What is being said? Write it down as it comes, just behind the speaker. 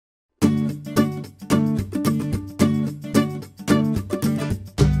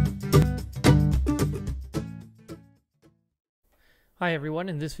Hi everyone,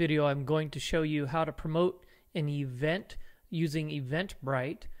 in this video I'm going to show you how to promote an event using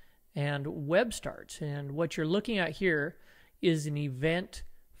Eventbrite and web starts. And what you're looking at here is an event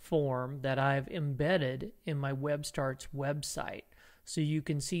form that I've embedded in my web starts website. So you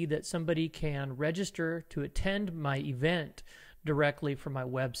can see that somebody can register to attend my event directly from my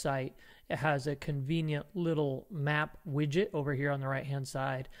website. It has a convenient little map widget over here on the right hand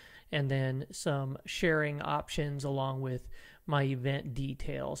side, and then some sharing options along with my event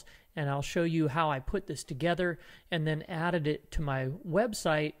details. And I'll show you how I put this together and then added it to my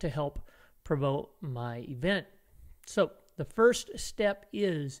website to help promote my event. So the first step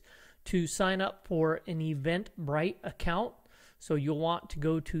is to sign up for an Eventbrite account. So you'll want to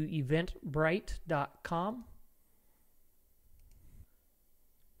go to eventbrite.com.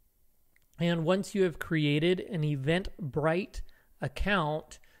 And once you have created an Eventbrite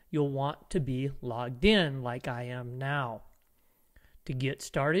account, you'll want to be logged in like I am now. To get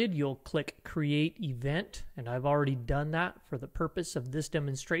started, you'll click Create Event, and I've already done that for the purpose of this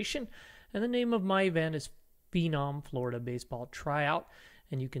demonstration. And the name of my event is Phenom Florida Baseball Tryout,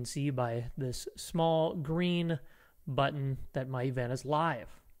 and you can see by this small green button that my event is live.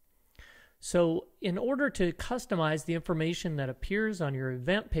 So in order to customize the information that appears on your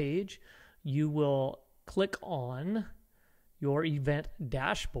event page, you will click on your event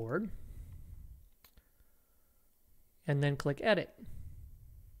dashboard and then click Edit.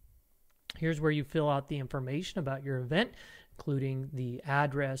 Here's where you fill out the information about your event, including the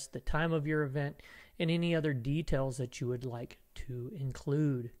address, the time of your event, and any other details that you would like to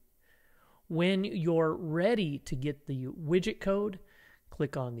include. When you're ready to get the widget code,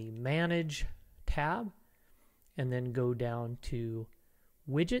 click on the Manage tab and then go down to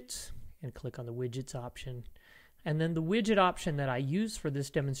Widgets and click on the Widgets option. And then the widget option that I use for this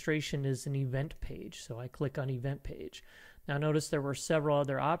demonstration is an event page. So I click on Event Page. Now notice there were several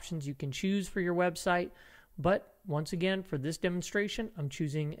other options you can choose for your website, but once again for this demonstration I'm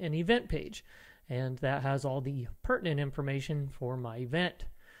choosing an event page, and that has all the pertinent information for my event.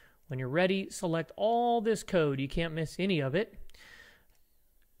 When you're ready, select all this code. You can't miss any of it.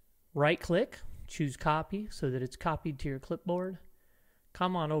 Right click, choose Copy so that it's copied to your clipboard.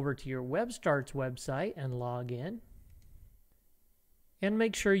 Come on over to your web starts website and log in. And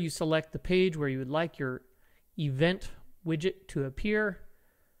make sure you select the page where you would like your event widget to appear.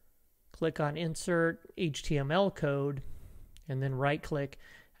 Click on Insert HTML code and then right click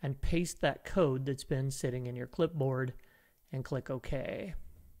and paste that code that's been sitting in your clipboard and click OK.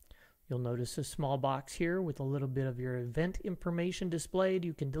 You'll notice a small box here with a little bit of your event information displayed.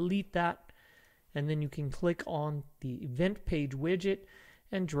 You can delete that, and then you can click on the event page widget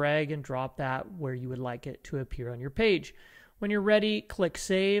and drag and drop that where you would like it to appear on your page. When you're ready, click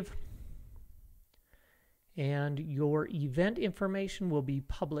Save, and your event information will be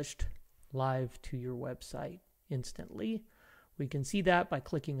published live to your website instantly. We can see that by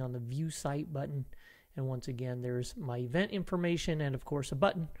clicking on the View Site button. And once again, there's my event information and of course a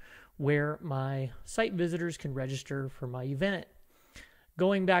button where my site visitors can register for my event.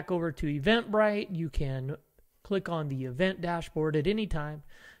 Going back over to Eventbrite, you can click on the event dashboard at any time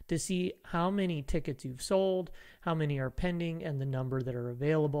to see how many tickets you've sold, how many are pending, and the number that are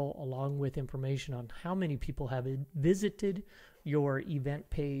available, along with information on how many people have visited your event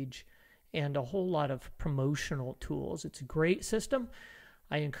page and a whole lot of promotional tools. It's a great system.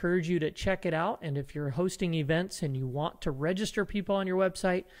 I encourage you to check it out, and if you're hosting events and you want to register people on your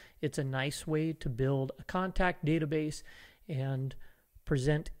website, it's a nice way to build a contact database and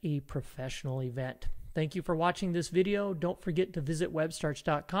present a professional event. Thank you for watching this video. Don't forget to visit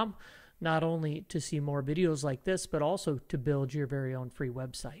webstarts.com, not only to see more videos like this, but also to build your very own free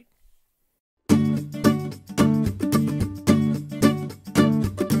website.